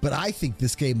 But I think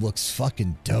this game looks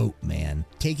fucking dope, man.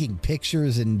 Taking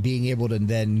pictures and being able to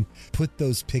then put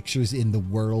those pictures in the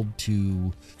world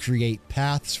to create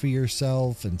paths for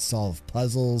yourself and solve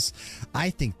puzzles. I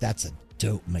think that's a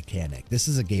dope mechanic. This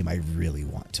is a game I really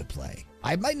want to play.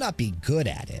 I might not be good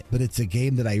at it, but it's a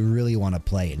game that I really want to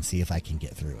play and see if I can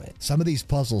get through it. Some of these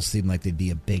puzzles seem like they'd be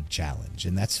a big challenge,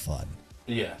 and that's fun.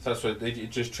 Yeah, that's what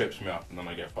it just trips me up, and then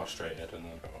I get frustrated, and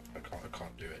then I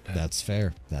can't do it. That's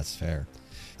fair. That's fair.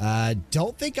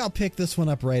 Don't think I'll pick this one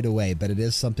up right away, but it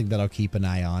is something that I'll keep an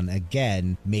eye on.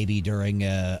 Again, maybe during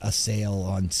a sale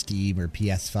on Steam or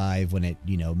PS5 when it,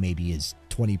 maybe is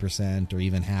 20% or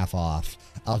even half off.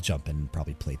 I'll jump in and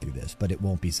probably play through this, but it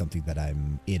won't be something that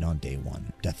I'm in on day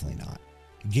one. Definitely not.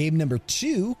 Game number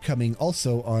 2 coming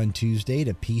also on Tuesday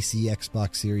to PC,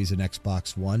 Xbox Series, and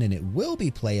Xbox One, and it will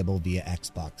be playable via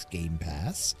Xbox Game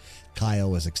Pass. Kyle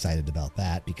was excited about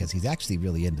that because he's actually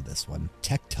really into this one.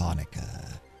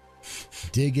 Tectonica.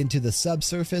 Dig into the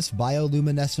subsurface,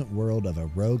 bioluminescent world of a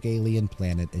rogue alien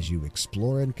planet as you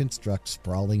explore and construct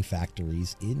sprawling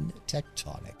factories in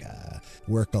Tectonica.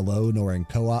 Work alone or in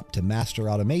co-op to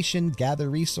master automation, gather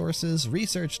resources,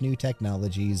 research new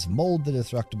technologies, mold the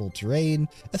destructible terrain,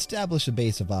 establish a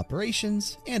base of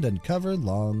operations, and uncover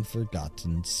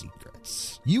long-forgotten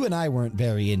secrets. You and I weren't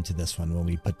very into this one when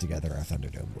we put together our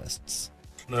Thunderdome lists.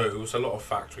 No, it was a lot of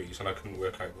factories, and I couldn't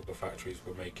work out what the factories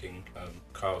were making.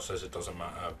 Kyle says it doesn't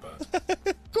matter, but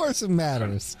of course it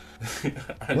matters.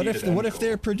 What if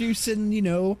they're producing,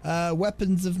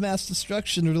 weapons of mass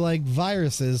destruction or like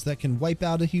viruses that can wipe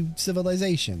out a huge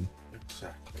civilization?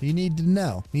 Exactly. You need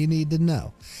to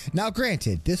know. Now,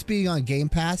 granted, this being on Game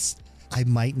Pass, I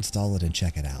might install it and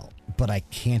check it out, but I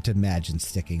can't imagine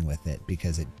sticking with it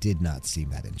because it did not seem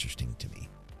that interesting to me.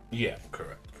 Yeah,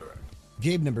 correct.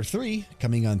 Game number 3,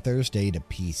 coming on Thursday to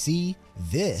PC.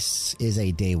 This is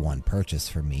a day one purchase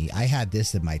for me. I had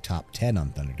this in my top 10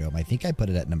 on Thunderdome. I think I put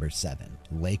it at number 7,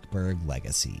 Lakeburg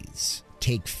Legacies.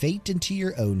 Take fate into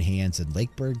your own hands in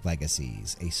Lakeburg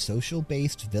Legacies, a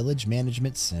social-based village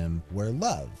management sim where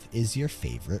love is your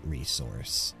favorite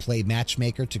resource. Play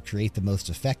matchmaker to create the most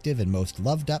effective and most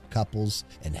loved-up couples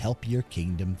and help your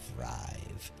kingdom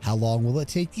thrive. How long will it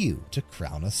take you to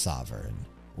crown a sovereign?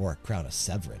 Or crown a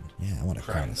Severin. Yeah, I want to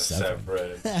crown a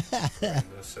Severin.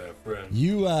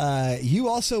 You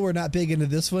also were not big into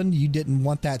this one. You didn't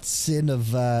want that sin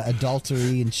of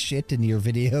adultery and shit in your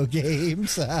video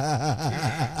games.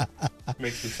 Makes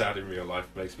me sad in real life.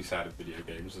 Makes me sad in video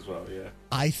games as well, yeah.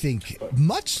 I think,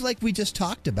 much like we just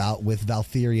talked about with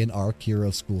Valtherian Arc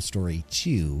Hero School Story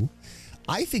 2,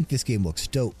 I think this game looks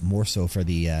dope more so for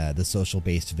the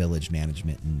social-based village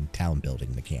management and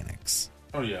town-building mechanics.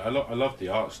 Oh yeah, I love the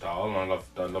art style, and I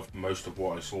loved most of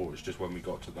what I saw. It's just when we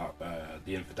got to that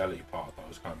the infidelity part, I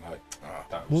was kind of like,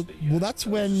 that was that's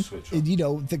when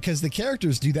because the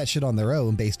characters do that shit on their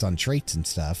own based on traits and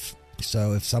stuff.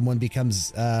 So if someone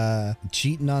becomes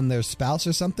cheating on their spouse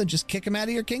or something, just kick them out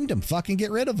of your kingdom. Fucking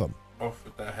get rid of them. Off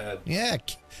with their head. Yeah,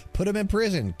 put them in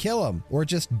prison, kill them, or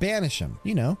just banish them.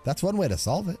 That's one way to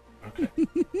solve it. Okay.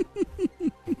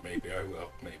 Maybe I will.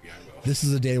 This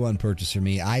is a day one purchase for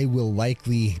me. I will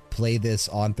likely play this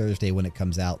on Thursday when it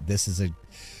comes out. This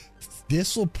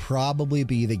will probably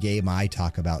be the game I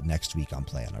talk about next week on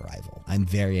Play on Arrival. I'm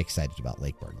very excited about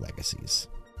Lakeburg Legacies.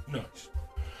 Nice.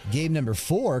 Game number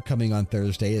 4 coming on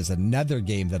Thursday is another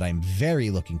game that I'm very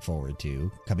looking forward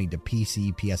to, coming to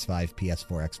PC, PS5,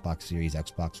 PS4, Xbox Series,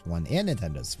 Xbox One, and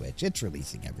Nintendo Switch. It's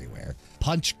releasing everywhere.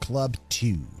 Punch Club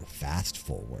 2, Fast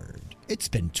Forward. It's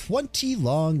been 20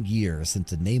 long years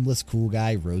since a nameless cool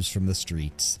guy rose from the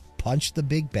streets, punched the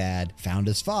big bad, found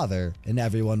his father, and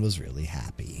everyone was really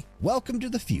happy. Welcome to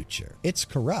the future. It's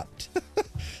corrupt.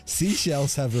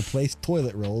 Seashells have replaced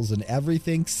toilet rolls and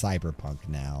everything's cyberpunk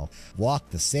now. Walk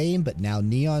the same but now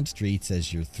neon streets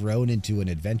as you're thrown into an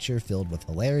adventure filled with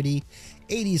hilarity,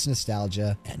 80s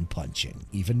nostalgia, and punching.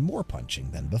 Even more punching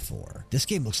than before. This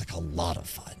game looks like a lot of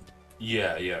fun.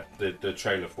 Yeah. The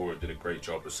trailer for it did a great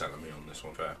job of selling me on this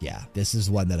one, fair. Yeah, this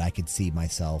is one that I could see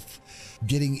myself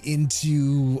getting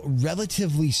into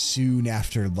relatively soon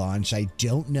after launch. I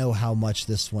don't know how much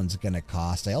this one's going to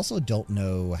cost. I also don't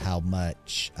know how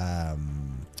much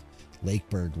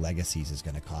Lakeburg Legacies is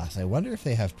going to cost. I wonder if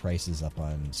they have prices up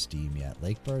on Steam yet.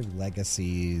 Lakeburg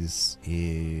Legacies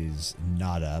is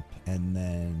not up, and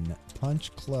then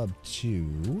Punch Club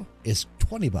 2 is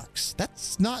 $20.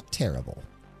 That's not terrible.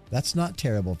 That's not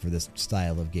terrible for this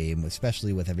style of game,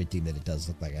 especially with everything that it does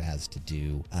look like it has to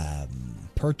do.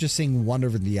 Purchasing one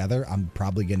over the other, I'm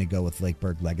probably going to go with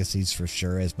Lakeburg Legacies for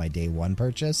sure as my day one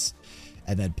purchase.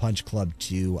 And then Punch Club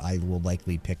 2, I will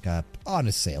likely pick up on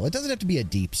a sale. It doesn't have to be a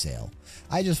deep sale.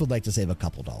 I just would like to save a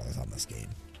couple dollars on this game.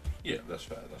 Yeah, that's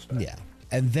fair. Yeah.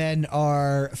 And then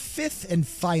our 5th and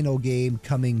final game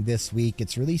coming this week.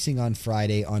 It's releasing on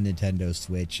Friday on Nintendo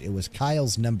Switch. It was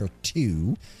Kyle's number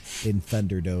 2 in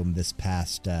Thunderdome this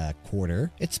past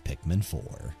quarter. It's Pikmin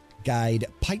 4. Guide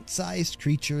pint-sized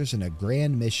creatures in a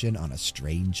grand mission on a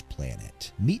strange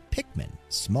planet. Meet Pikmin,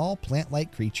 small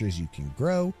plant-like creatures you can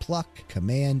grow, pluck,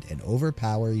 command, and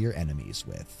overpower your enemies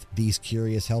with. These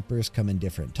curious helpers come in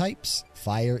different types.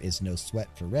 Fire is no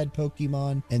sweat for red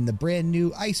Pokemon, and the brand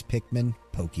new Ice Pikmin,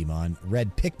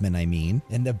 Red Pikmin I mean,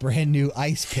 and the brand new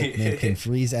Ice Pikmin can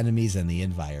freeze enemies in the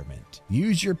environment.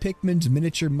 Use your Pikmin's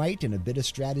miniature might and a bit of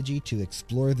strategy to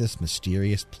explore this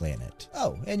mysterious planet.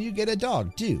 Oh, and you get a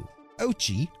dog too.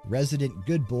 Ochi, resident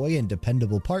good boy and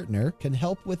dependable partner, can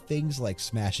help with things like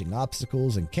smashing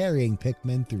obstacles and carrying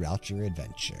Pikmin throughout your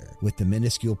adventure. With the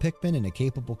minuscule Pikmin and a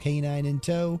capable canine in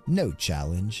tow, no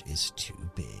challenge is too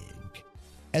big.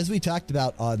 As we talked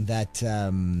about on that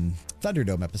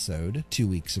Thunderdome episode 2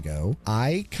 weeks ago,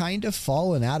 I kind of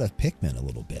fallen out of Pikmin a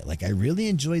little bit. Like, I really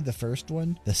enjoyed the first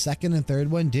one. The second and third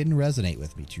one didn't resonate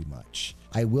with me too much.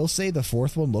 I will say the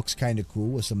fourth one looks kind of cool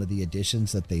with some of the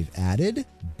additions that they've added,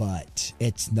 but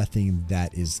it's nothing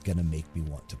that is going to make me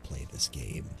want to play this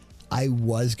game. I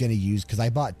was going to use, because I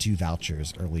bought 2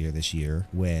 vouchers earlier this year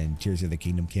when Tears of the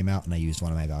Kingdom came out, and I used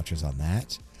one of my vouchers on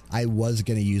that. I was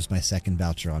going to use my second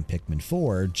voucher on Pikmin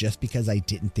 4 just because I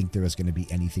didn't think there was going to be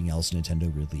anything else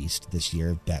Nintendo released this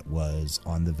year that was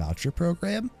on the voucher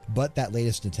program. But that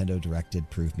latest Nintendo Direct did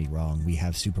prove me wrong. We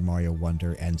have Super Mario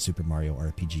Wonder and Super Mario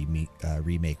RPG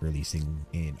Remake releasing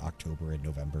in October and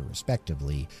November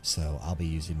respectively. So I'll be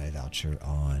using my voucher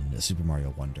on Super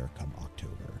Mario Wonder come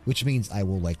October, which means I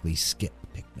will likely skip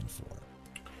Pikmin 4.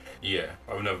 Yeah,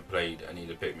 I've never played any of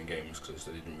the Pikmin games because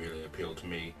they didn't really appeal to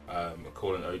me.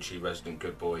 Calling Ochi Resident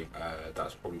Good Boy,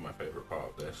 that's probably my favourite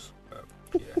part of this.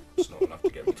 Yeah, it's not enough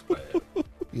to get me to play it.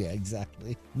 Yeah,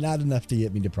 exactly. Not enough to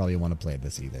get me to probably want to play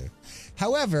this either.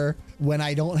 However, when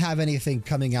I don't have anything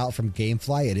coming out from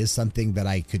Gamefly, it is something that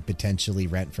I could potentially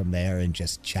rent from there and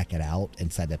just check it out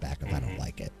and send it back if I don't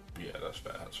like it. Yeah, that's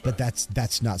fair. But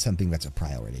that's not something that's a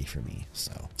priority for me,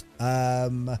 so...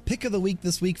 pick of the week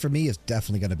this week for me is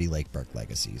definitely going to be Lake Burke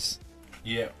Legacies.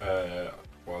 Yeah,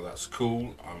 well, that's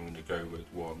cool. I'm going to go with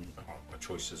one. My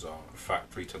choices are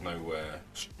Factory to Nowhere,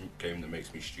 game that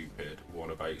makes me stupid, one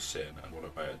about sin, and one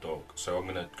about a dog. So I'm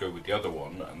going to go with the other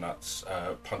one, and that's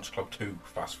Punch Club 2,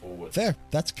 Fast Forward. Fair.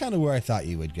 That's kind of where I thought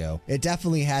you would go. It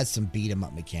definitely has some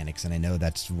beat-em-up mechanics, and I know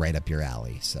that's right up your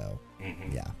alley, so...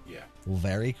 Yeah. Well,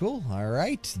 very cool. All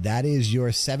right. That is your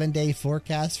 7-day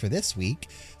forecast for this week.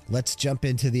 Let's jump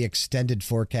into the extended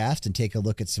forecast and take a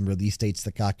look at some release dates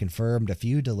that got confirmed, a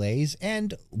few delays,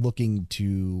 and looking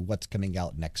to what's coming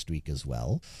out next week as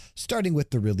well. Starting with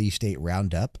the release date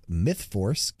roundup, Myth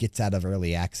Force gets out of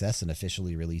early access and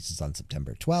officially releases on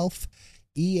September 12th.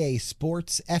 EA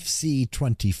Sports FC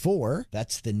 24,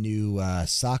 that's the new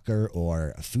soccer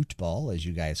or football, as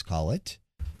you guys call it.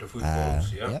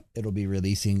 Yep, it'll be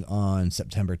releasing on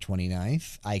September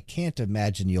 29th. I can't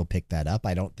imagine you'll pick that up.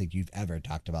 I don't think you've ever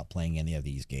talked about playing any of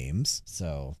these games.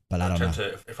 So, but I don't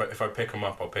know. If I pick them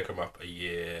up, I'll pick them up a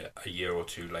year or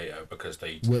two later because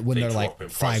they they're like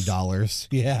 $5.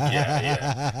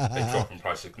 Yeah. They drop in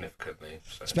price significantly.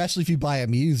 So. Especially if you buy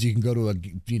them used, you can go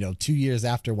to 2 years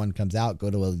after one comes out,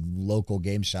 go to a local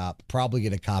game shop, probably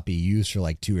get a copy used for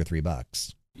like $2 or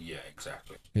 $3. Yeah,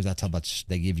 exactly. Because that's how much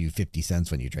they give you 50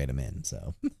 cents when you trade them in.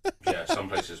 So yeah, some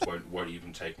places won't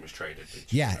even take them as traded.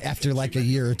 Yeah, after like a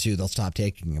year or two, they'll stop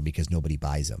taking them because nobody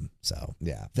buys them. So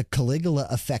yeah, the Caligula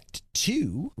Effect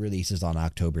 2 releases on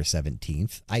October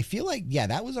 17th. I feel like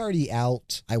that was already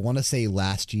out. I want to say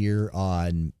last year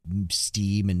on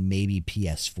Steam and maybe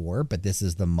PS4, but this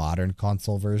is the modern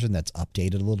console version that's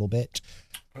updated a little bit.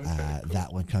 Okay, cool.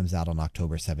 That one comes out on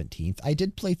October 17th. I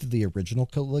did play through the original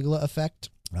Caligula Effect.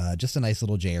 Just a nice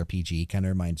little JRPG. Kind of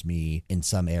reminds me in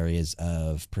some areas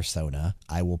of Persona.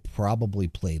 I will probably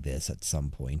play this at some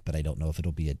point, but I don't know if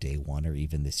it'll be a day one or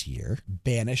even this year.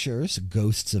 Banishers,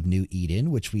 Ghosts of New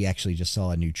Eden, which we actually just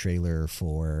saw a new trailer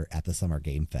for at the Summer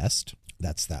Game Fest.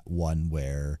 That's that one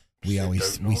where we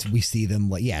see them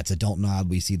it's a Don't Nod.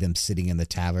 We see them sitting in the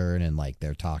tavern and like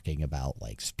they're talking about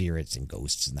like spirits and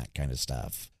ghosts and that kind of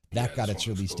stuff. That got its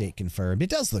release date confirmed. It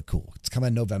does look cool. It's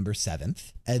coming November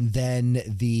 7th. And then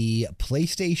the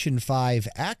PlayStation 5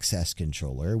 Access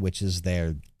controller, which is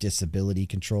their disability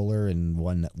controller and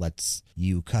one that lets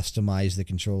you customize the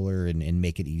controller and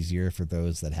make it easier for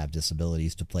those that have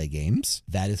disabilities to play games.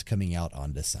 That is coming out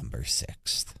on December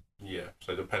 6th. Yeah,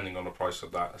 so depending on the price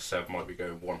of that, Seb might be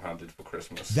going one-handed for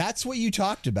Christmas. That's what you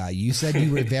talked about. You said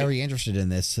you were very interested in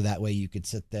this, so that way you could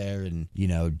sit there and,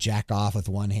 jack off with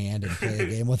one hand and play a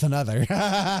game with another. It'll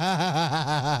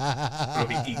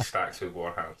be eat stacks with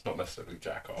one hand, not necessarily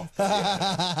jack off.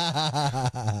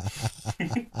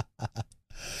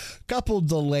 couple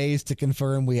delays to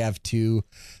confirm. We have two.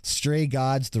 Stray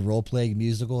Gods, the role-playing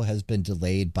musical, has been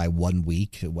delayed by 1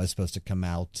 week. It was supposed to come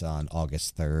out on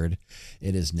August 3rd.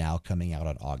 It is now coming out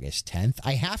on August 10th.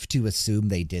 I have to assume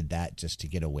they did that just to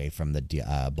get away from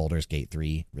the Baldur's Gate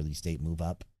 3 release date move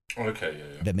up. Okay,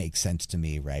 yeah. That makes sense to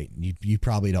me, right? You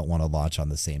probably don't want to launch on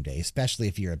the same day, especially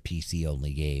if you're a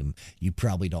PC-only game. You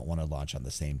probably don't want to launch on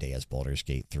the same day as Baldur's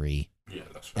Gate 3. Yeah,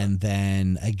 that's fair. And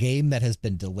then a game that has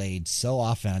been delayed so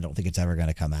often, I don't think it's ever going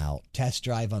to come out. Test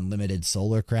Drive Unlimited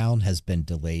Solar Crown has been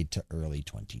delayed to early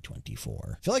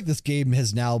 2024. I feel like this game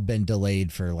has now been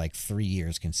delayed for like 3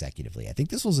 years consecutively. I think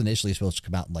this was initially supposed to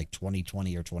come out in like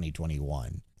 2020 or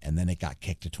 2021. And then it got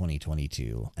kicked to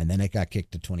 2022. And then it got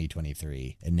kicked to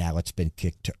 2023. And now it's been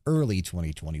kicked to early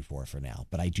 2024 for now.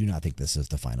 But I do not think this is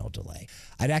the final delay.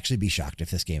 I'd actually be shocked if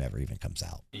this game ever even comes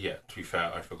out. Yeah, to be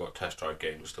fair, I forgot Test Drive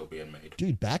game was still being made.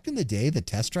 Dude, back in the day, the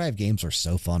Test Drive games were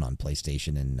so fun on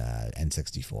PlayStation and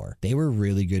N64. They were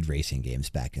really good racing games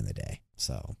back in the day.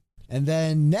 So... And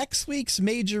then next week's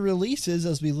major releases,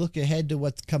 as we look ahead to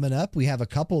what's coming up, we have a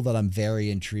couple that I'm very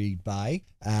intrigued by.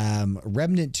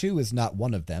 Remnant 2 is not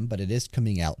one of them, but it is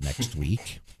coming out next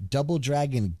week. Double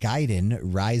Dragon Gaiden,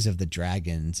 Rise of the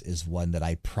Dragons is one that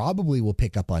I probably will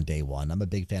pick up on day one. I'm a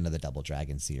big fan of the Double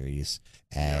Dragon series.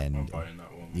 And I'm buying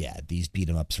that one. Yeah, these beat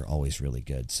 'em ups are always really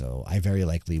good. So I very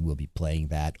likely will be playing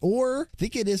that. Or I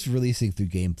think it is releasing through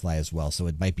GameFly as well. So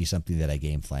it might be something that I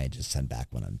GameFly and just send back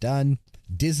when I'm done.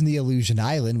 Disney Illusion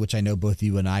Island, which I know both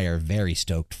you and I are very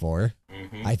stoked for.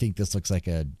 Mm-hmm. I think this looks like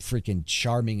a freaking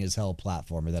charming as hell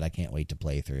platformer that I can't wait to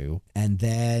play through. And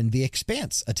then The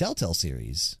Expanse, a Telltale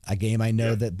series, a game I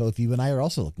know that both you and I are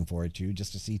also looking forward to,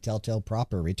 just to see Telltale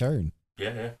proper return.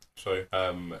 Yeah. So,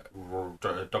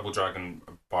 Double Dragon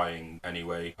buying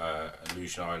anyway.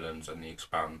 Illusion Islands and The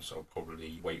Expanse, I'll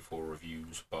probably wait for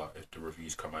reviews, but if the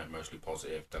reviews come out mostly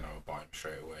positive, then I'll buy them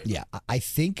straight away. Yeah, I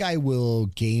think I will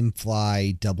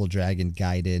GameFly, Double Dragon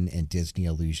Gaiden, and Disney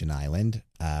Illusion Island,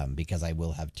 because I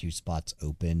will have 2 spots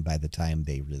open by the time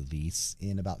they release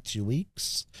in about 2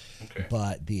 weeks. Okay.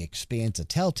 But The Expanse, a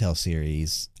Telltale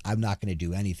series, I'm not going to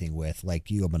do anything with. Like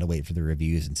you, I'm going to wait for the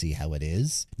reviews and see how it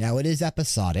is. Now, it is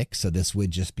episodic, so this would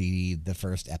just be the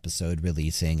first episode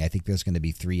releasing. I think there's going to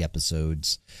be 3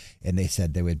 episodes, and they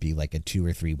said there would be like a 2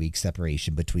 or 3 week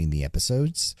separation between the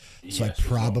episodes. So yes, I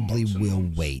probably will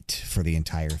months. wait for the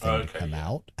entire thing to come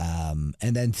out. And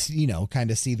then,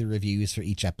 kind of see the reviews for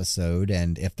each episode.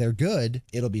 And if they're good,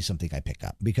 it'll be something I pick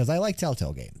up because I like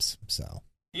Telltale games. So,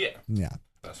 yeah.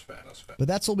 That's fair. But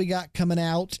that's what we got coming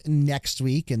out next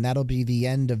week, and that'll be the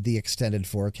end of the extended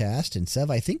forecast. And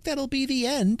Sev, I think that'll be the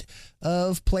end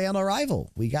of Play on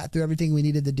Arrival. We got through everything we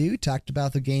needed to do, talked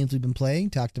about the games we've been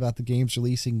playing, talked about the games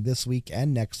releasing this week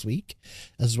and next week,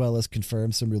 as well as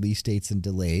confirmed some release dates and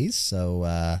delays.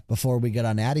 So before we get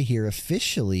on out of here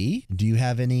officially, do you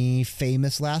have any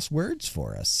famous last words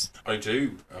for us? I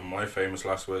do, and my famous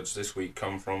last words this week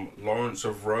come from Lawrence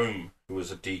of Rome, who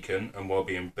was a deacon, and while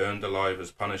being burned alive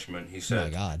as punishment, he said, "Oh my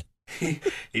God."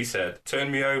 he said,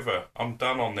 "Turn me over. I'm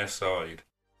done on this side."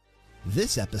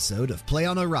 This episode of Play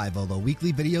on Arrival, the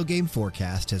weekly video game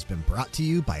forecast, has been brought to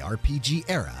you by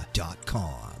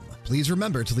RPGera.com. Please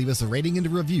remember to leave us a rating and a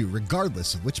review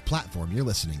regardless of which platform you're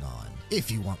listening on.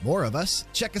 If you want more of us,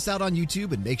 check us out on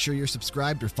YouTube and make sure you're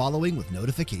subscribed or following with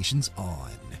notifications on.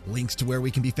 Links to where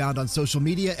we can be found on social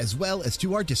media as well as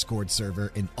to our Discord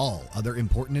server and all other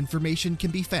important information can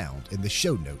be found in the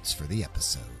show notes for the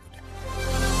episode.